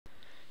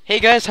Hey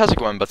guys, how's it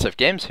going?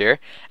 BudStuffGames here,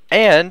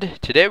 and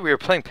today we are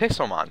playing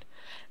Pixelmon.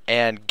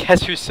 And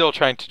guess who's still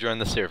trying to join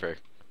the server?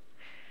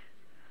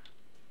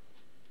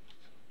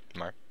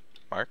 Mark?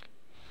 Mark?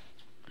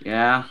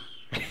 Yeah,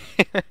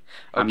 I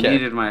Okay.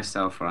 muted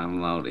myself when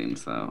I'm loading,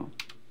 so...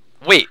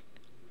 Wait!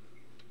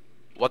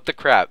 What the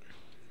crap?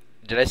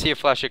 Did I see a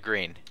flash of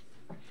green?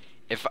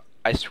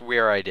 I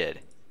swear I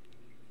did.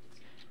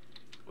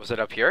 Was it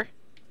up here?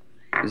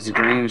 Is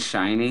green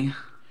shiny?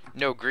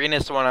 No, green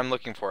is the one I'm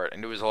looking for,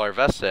 and it was a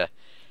Larvesta,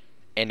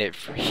 and it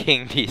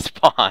freaking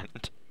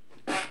despawned.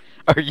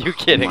 Are you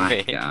kidding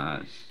me?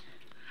 Gosh.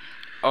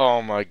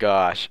 Oh my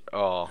gosh.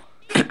 Oh.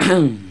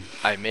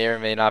 I may or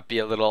may not be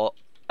a little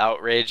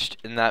outraged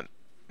in that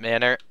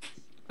manner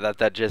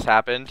that just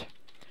happened.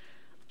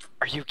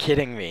 Are you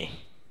kidding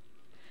me?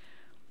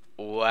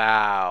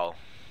 Wow.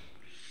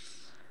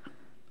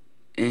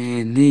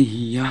 In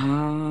the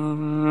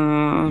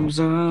arms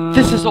of...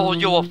 This is all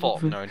your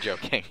fault. No, I'm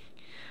joking.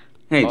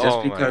 Hey, just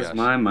Oh my because gosh.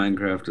 my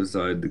Minecraft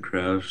decided to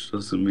crash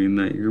doesn't mean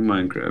that your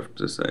Minecraft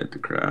decided to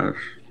crash.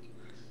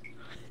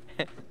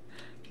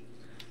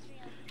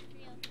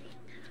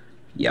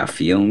 Ya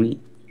feel me?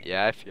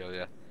 Yeah, I feel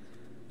ya.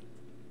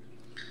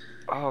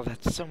 Oh,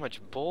 that's so much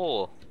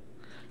bull.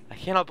 I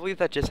cannot believe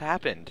that just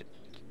happened.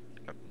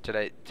 Did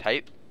I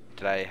type?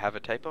 Did I have a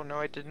typo? No,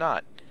 I did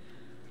not.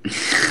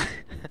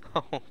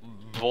 Oh,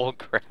 bull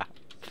crap.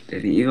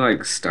 Didn't you,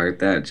 like, start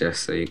that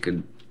just so you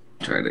could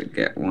try to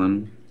get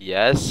one?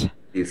 Yes.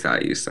 You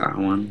thought you saw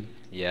one?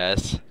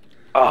 Yes.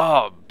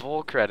 Oh,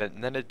 bull credit,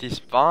 and then it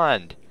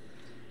despawned.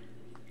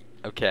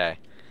 Okay.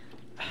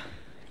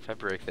 If I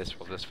break this,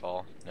 will this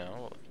fall?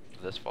 No.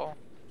 Will this fall?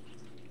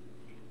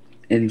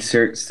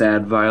 Insert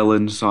sad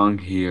violin song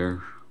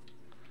here.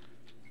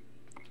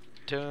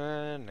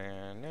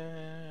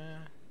 Da-na-na.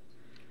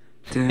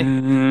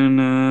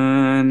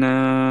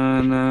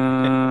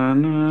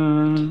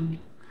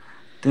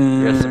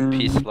 Rest in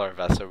peace,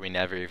 Larvesta. We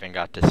never even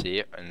got to see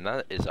it, and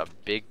that is a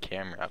big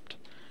cam wrapped.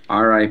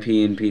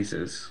 R.I.P. in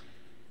pieces.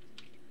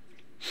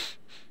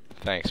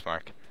 Thanks,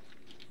 Mark.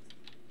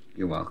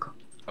 You're welcome.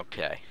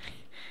 Okay.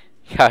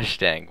 Gosh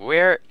dang,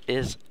 where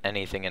is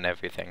anything and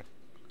everything?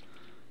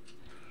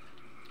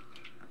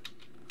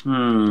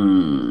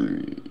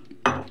 Who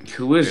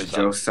is Here's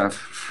Joseph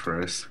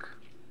Frisk?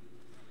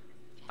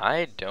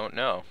 I don't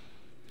know.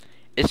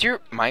 Is your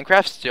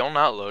Minecraft still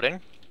not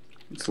loading?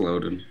 It's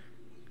loading.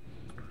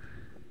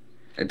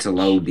 It's a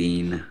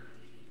loading.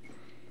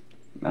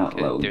 Not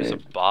Okay, loaded. there's a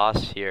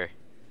boss here.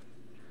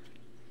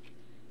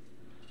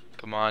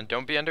 Come on,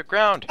 don't be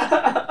underground.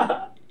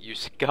 You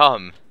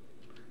scum.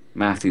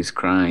 Matthew's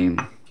crying.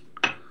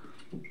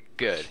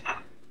 Good.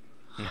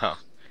 No.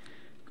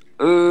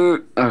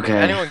 If Okay.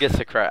 anyone gets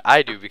to cry,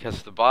 I do,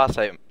 because the boss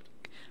I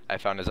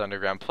found is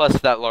underground. Plus,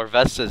 that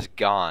Larvesta's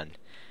gone.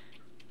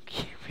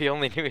 We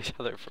only knew each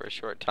other for a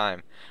short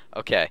time.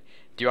 Okay.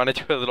 Do you want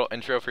to do a little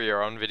intro for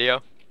your own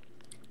video?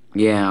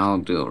 Yeah, I'll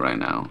do it right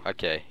now.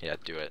 Okay, yeah,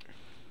 do it.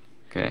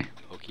 Okay.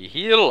 Pokey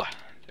heal.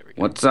 There we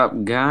go. What's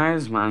up,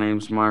 guys? My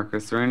name's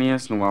Marcus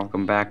Renius, and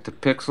welcome back to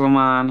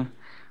Pixelmon.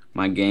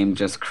 My game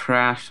just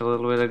crashed a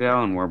little bit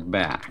ago, and we're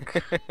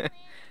back.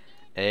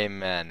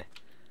 Amen.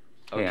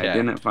 Hey, Okay. I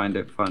didn't find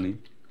it funny.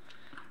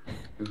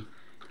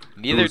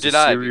 Neither was a did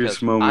I, serious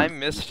because moment. I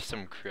missed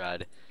some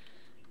crud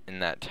in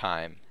that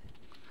time.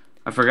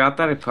 I forgot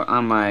that I put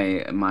on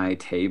my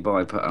table,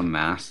 I put a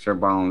master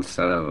ball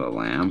instead of a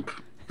lamp,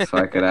 so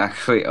I could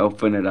actually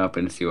open it up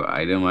and see what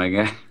item I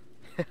get.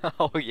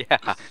 Oh,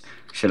 yeah.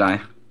 Should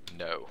I?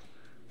 No.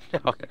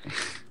 Okay.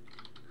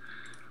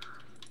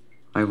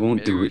 I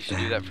won't Maybe do we it should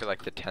do then. that for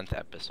like the 10th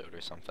episode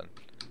or something.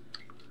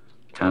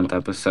 10th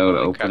episode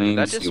Holy crap, did opening,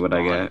 that just see what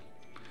I spawn? get.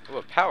 Oh,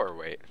 a power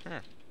weight.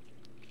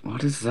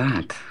 What is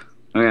that?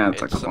 Oh yeah,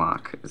 it's a It's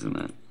clock, isn't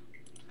it?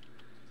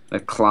 The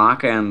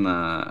clock and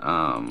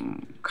the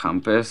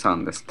compass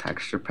on this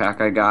texture pack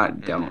I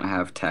got don't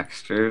have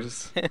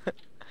textures.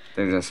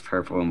 They're just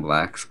purple and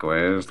black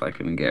squares,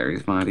 like in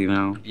Gary's mod, you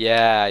know?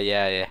 Yeah,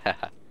 yeah,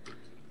 yeah.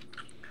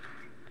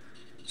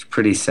 It's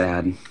pretty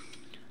sad.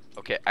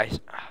 Okay,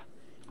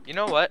 you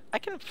know what? I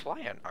can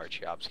fly on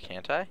Archeops,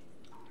 can't I?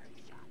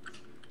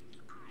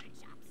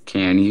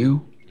 Can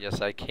you?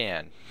 Yes, I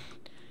can.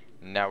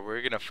 Now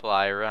we're gonna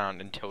fly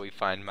around until we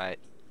find a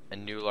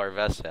new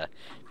Larvesta,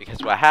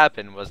 because what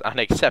happened was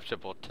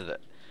unacceptable to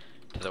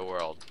the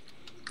world.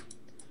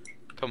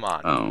 Come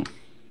on. Oh.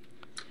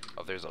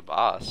 Oh, there's a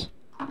boss.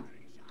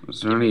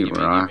 Was there any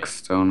rock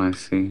stone I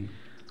see?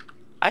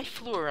 I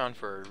flew around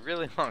for a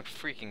really long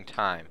freaking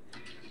time,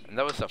 and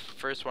that was the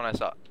first one I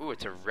saw. Ooh,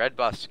 it's a red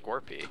boss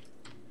Scorpy.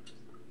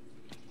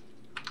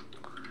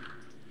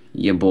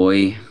 Ya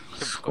boy,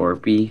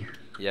 Scorpy.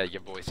 Yeah,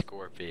 your boy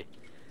Scorpy.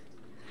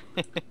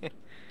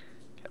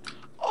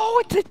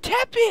 Oh, it's a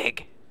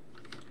Tepig!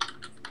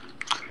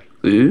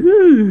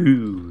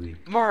 Ooh.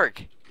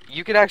 Mark,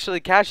 you could actually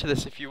catch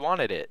this if you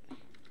wanted it.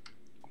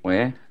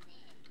 Where?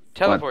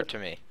 Teleport to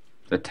me.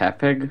 The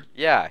Tepig?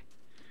 Yeah.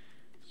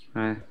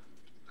 No,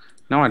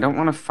 I don't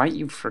want to fight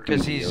you, frickin'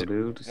 Because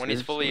dude. when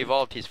he's fully Seriously.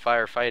 evolved, he's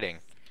firefighting.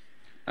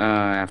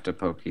 I have to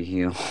poke a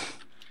heal.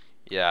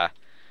 Yeah.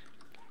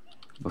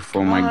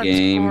 Before Come my on,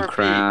 game Scorpy.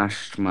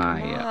 crashed, Come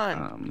my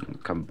on.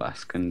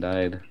 combustion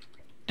died.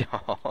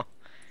 Oh.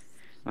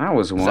 That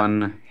was Is that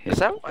one is hit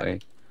that why away.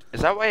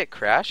 is that why it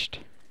crashed?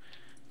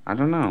 I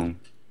don't know.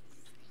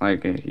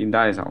 Like, he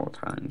dies all the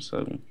time,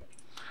 so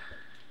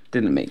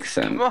didn't make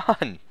Come sense.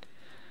 on.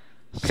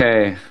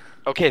 Okay.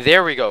 Okay,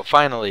 there we go.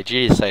 Finally,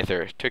 geez,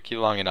 Scyther, took you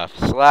long enough.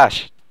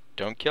 Slash,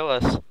 don't kill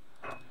us.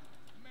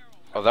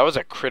 Oh, that was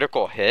a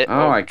critical hit.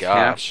 Oh, Oh I gosh.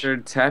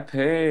 captured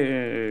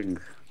Tepig.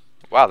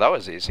 Wow, that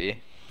was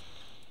easy.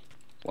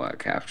 What,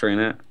 capturing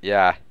it?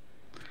 Yeah.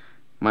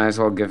 Might as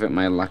well give it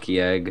my lucky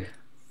egg.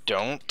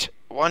 Don't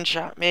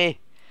one-shot me.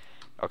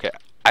 Okay,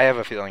 I have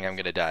a feeling I'm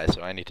gonna die,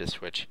 so I need to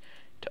switch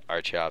to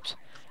Archops.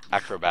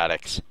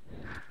 Acrobatics.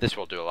 This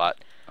will do a lot.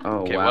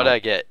 Oh, Okay, wow. what did I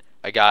get?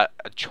 I got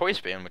a choice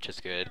band, which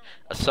is good,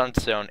 a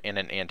sunstone, and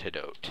an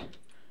antidote.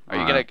 Are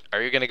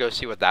you gonna go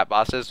see what that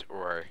boss is,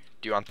 or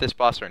do you want this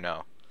boss or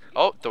no?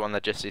 Oh, the one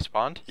that just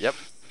despawned? Yep.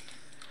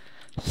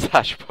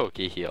 Slash poke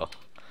heal.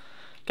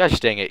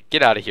 Gosh dang it,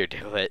 get out of here,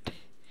 do it.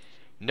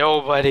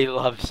 Nobody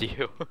loves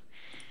you. What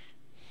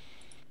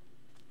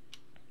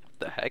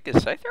the heck, is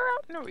Scyther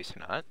out? No, he's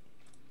not.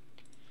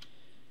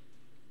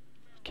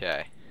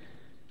 Okay.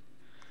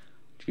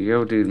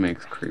 Geodude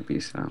makes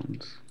creepy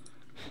sounds.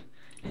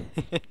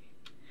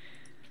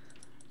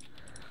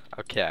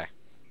 Okay.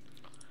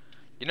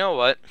 You know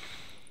what?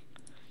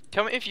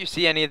 Tell me if you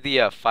see any of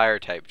the fire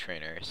type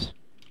trainers.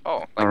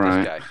 Oh, like Alright.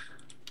 this guy.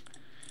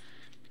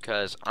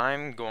 Because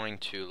I'm going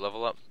to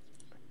level up.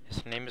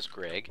 His name is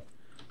Greg.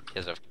 He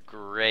has a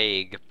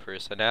Greg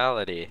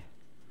personality.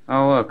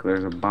 Oh, look,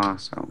 there's a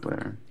boss out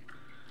there.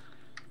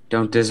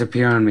 Don't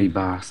disappear on me,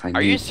 boss.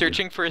 Are you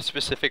searching for a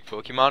specific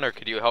Pokemon, or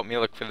could you help me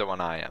look for the one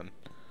I am?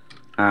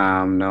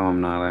 No,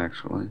 I'm not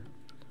actually.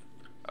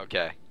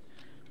 Okay.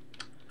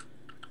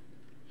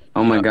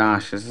 Oh my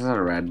gosh, this is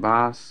a red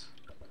boss?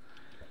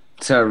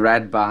 It's a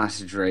red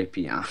boss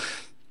Drapion.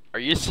 Are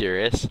you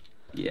serious?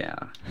 Yeah.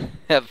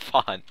 Have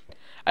fun.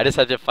 I just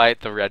had to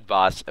fight the red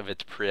boss of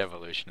its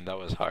pre-evolution. That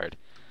was hard.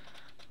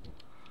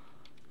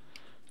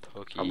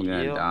 I'm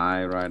gonna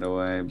die right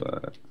away,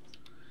 but...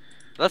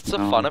 That's the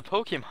fun of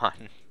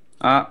Pokemon.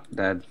 Ah,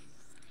 dead.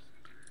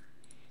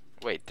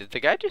 Wait, did the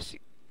guy just...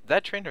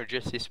 That trainer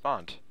just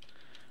despawned.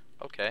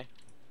 Okay.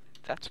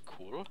 That's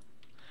cool.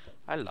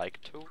 I like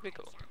to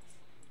wiggle.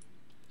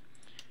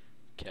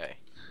 Okay.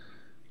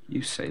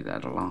 You say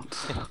that a lot.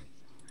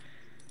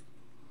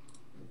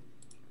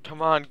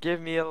 Come on, give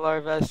me a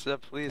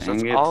Larvesta, please. Dang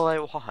That's it. all I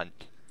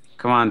want.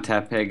 Come on,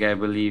 Tepig, I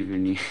believe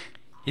in you.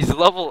 He's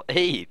level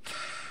 8.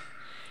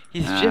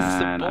 He's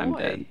just a And I'm boy.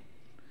 dead.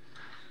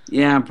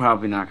 Yeah, I'm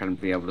probably not gonna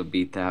be able to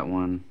beat that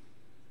one.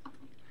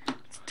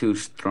 It's too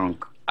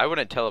strong. I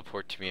wouldn't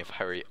teleport to me if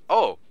I were you.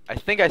 Oh, I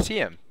think I see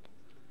him.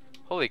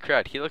 Holy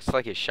crap, he looks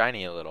like he's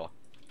shiny a little.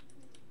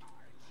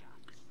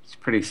 It's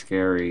pretty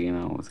scary, you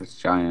know, with his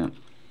giant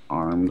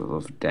arms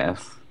of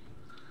death.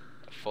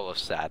 Full of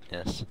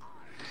sadness.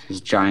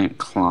 His giant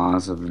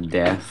claws of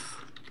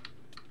death.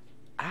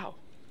 Ow.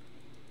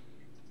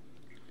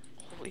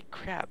 Holy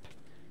crap.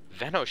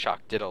 Venoshock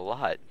did a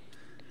lot.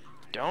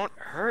 Don't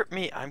hurt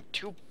me. I'm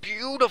too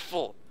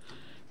beautiful.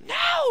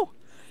 No!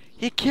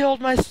 He killed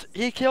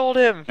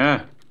him.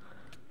 Yeah.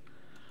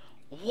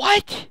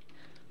 What?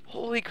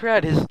 Holy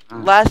crap. His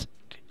last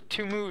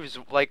 2 moves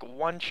like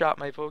one-shot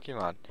my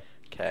Pokemon.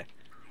 Okay.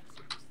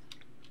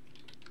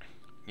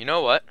 You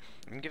know what?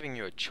 I'm giving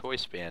you a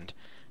choice band.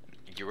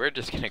 You were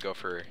just gonna go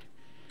for...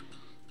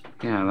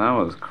 Yeah, that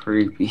was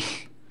creepy.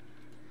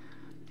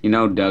 You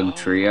know Doug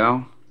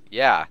Trio?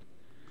 Yeah.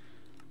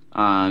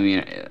 I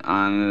mean,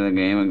 on the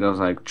game it goes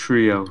like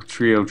trio,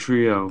 trio,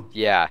 trio.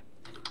 Yeah.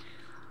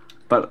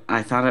 But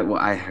I thought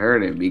I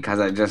heard it because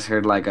I just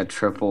heard like a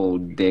triple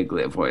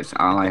Diglett voice.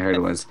 All I heard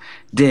was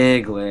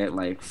Diglett,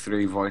 like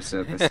 3 voices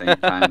at the same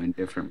time in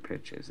different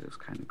pitches. It was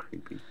kind of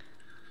creepy.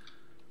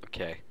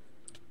 Okay.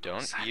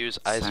 Don't use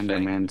Ice Fang.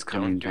 Slenderman's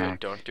coming back.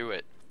 Don't do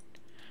it.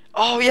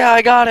 Oh yeah,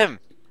 I got him!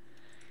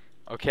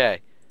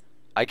 Okay.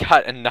 I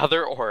got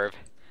another orb,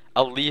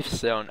 a leaf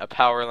stone, a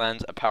power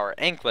lens, a power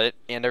anklet,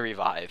 and a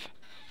revive.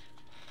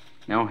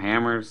 No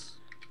hammers.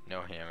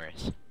 No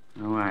hammers.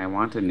 Oh, I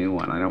want a new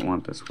one. I don't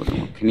want this wooden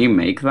one. Can you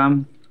make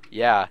them?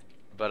 Yeah,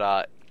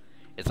 but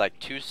it's like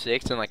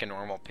 2-6 in like a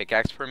normal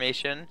pickaxe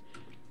formation.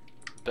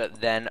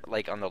 But then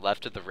like on the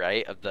left of the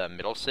right of the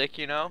middle stick,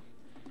 you know?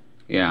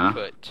 Yeah.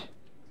 Put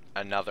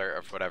another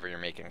of whatever you're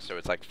making. So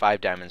it's like 5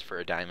 diamonds for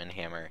a diamond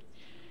hammer.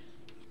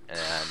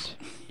 And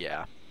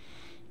yeah.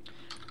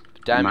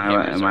 Am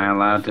I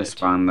allowed to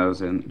spawn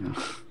those in?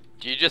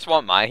 Do you just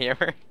want my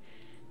hammer?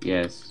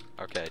 Yes.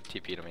 Okay,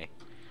 TP to me.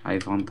 I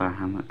want the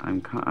hammer.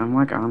 I'm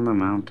like on the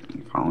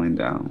mountain, falling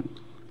down.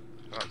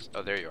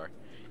 Oh, there you are.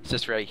 It's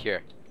just right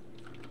here.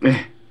 Do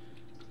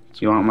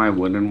you want my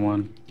wooden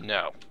one?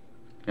 No.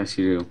 Yes,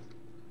 you do.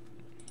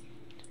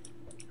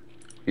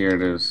 Here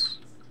it is.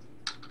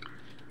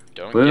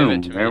 Don't Boom, give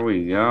it to me. there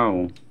we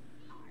go.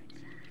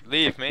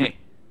 Leave me.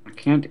 I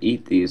can't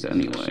eat these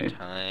anyway.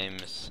 Time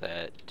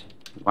set.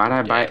 Why'd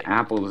I buy Yay.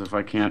 apples if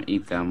I can't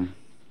eat them?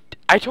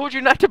 I told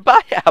you not to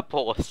buy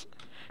apples.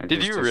 I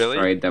Did just you really?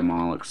 destroyed them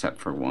all except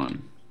for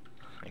one.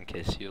 In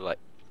case you like,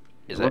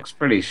 It is looks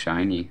pretty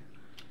shiny.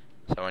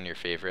 someone your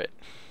favorite?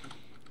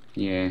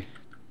 Yeah.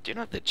 Do you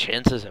know what the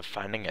chances of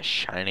finding a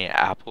shiny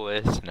apple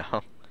is?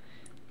 No.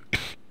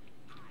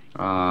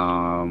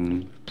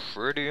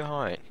 Pretty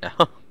high. No.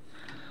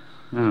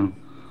 Oh.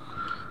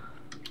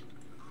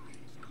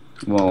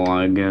 Well,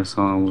 I guess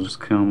I'll just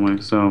count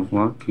myself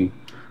lucky.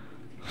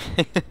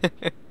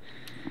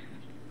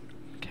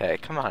 Okay,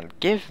 come on.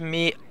 Give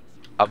me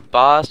a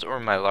boss or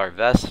my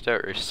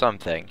Larvesta or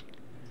something.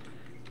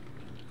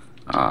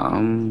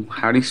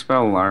 How do you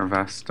spell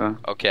Larvesta?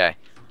 Okay.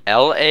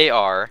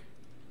 L-A-R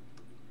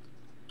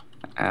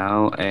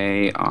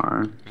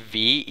L-A-R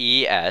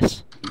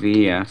V-E-S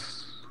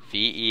V-S.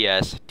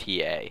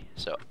 V-E-S-T-A.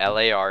 So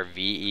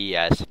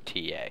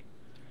L-A-R-V-E-S-T-A.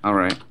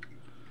 Alright.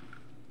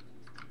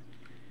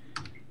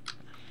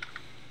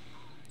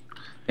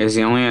 Is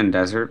he only in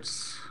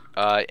deserts?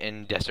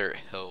 In Desert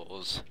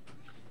Hills.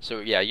 So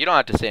yeah, you don't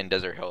have to say in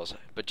Desert Hills,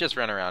 but just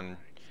run around.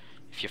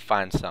 If you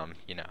find some,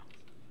 you know.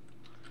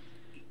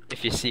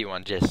 If you see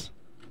one, just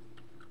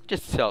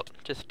tell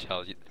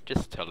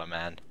the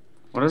man.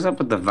 What is up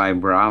with the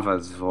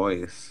Vibrava's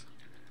voice?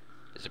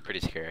 Is it pretty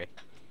scary?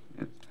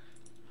 It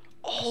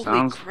Holy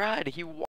sounds crud! He